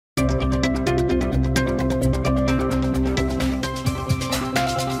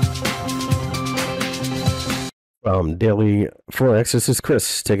Daily Forex, this is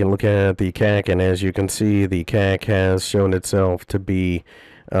Chris taking a look at the CAC, and as you can see, the CAC has shown itself to be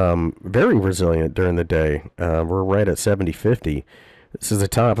very resilient during the day. We're right at 70.50. This is the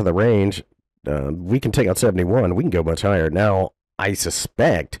top of the range. We can take out 71. We can go much higher. Now, I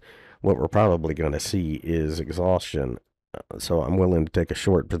suspect what we're probably going to see is exhaustion. So I'm willing to take a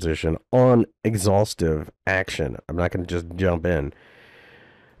short position on exhaustive action. I'm not going to just jump in.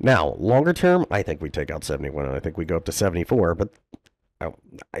 Now, longer term, I think we take out 71 and I think we go up to 74, but oh,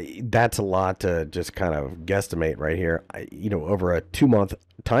 that's a lot to just kind of guesstimate right here. Over a 2 month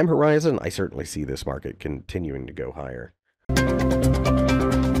time horizon, I certainly see this market continuing to go higher.